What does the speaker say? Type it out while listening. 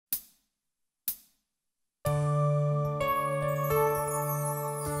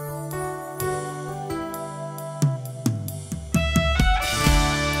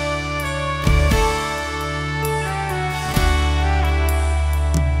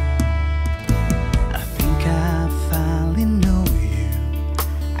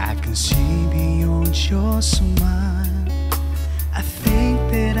your smile. I think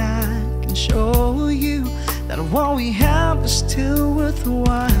that I can show you that what we have is still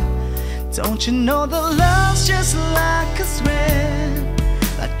worthwhile. Don't you know that love's just like a thread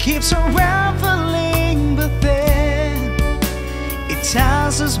that keeps unraveling, but then it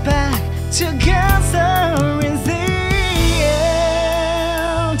ties us back together in the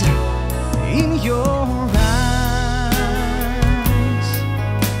end. In your eyes,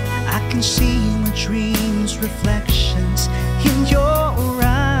 I can see my dreams' reflections. In your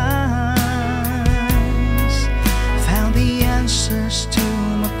eyes, found the answers to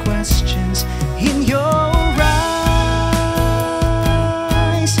my questions. In your eyes,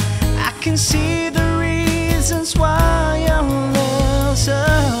 I can see the reasons why our love's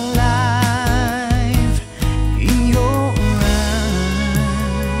alive. In your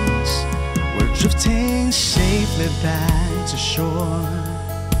eyes, we're drifting safely back to shore,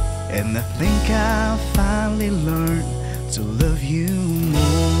 and I think I finally learned to love you more.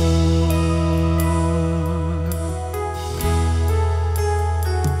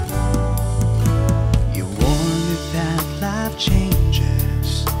 You warned me that life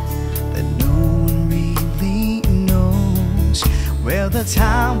changes, that no one really knows whether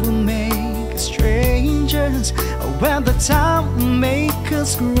time will make us strangers or whether time will make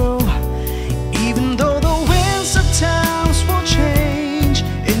us grow. Even though the winds of times will change,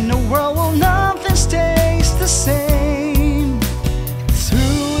 in a world where nothing stays the same,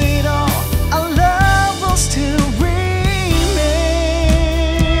 through it all, our love will still remain.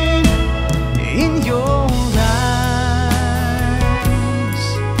 In your eyes,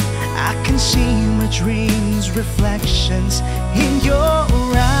 I can see my dreams' reflections. In your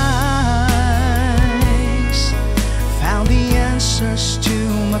eyes, found the answers to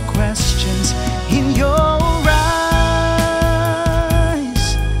my questions. In your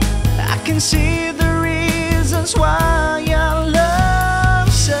eyes, I can see the reasons why our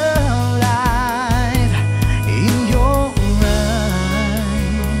love's alive. In your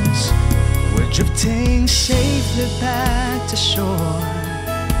eyes, we're drifting safely back to shore,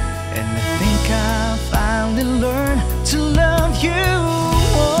 and I think I finally learned to love you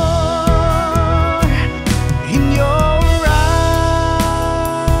more. In your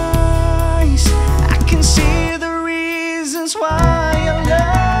eyes, I can see the reasons why our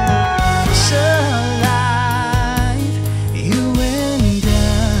love's alive. You and I,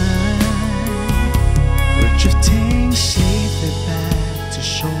 we're drifting safely back to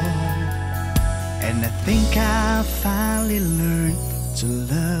shore, and I think I finally learned to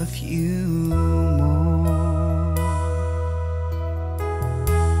love you more.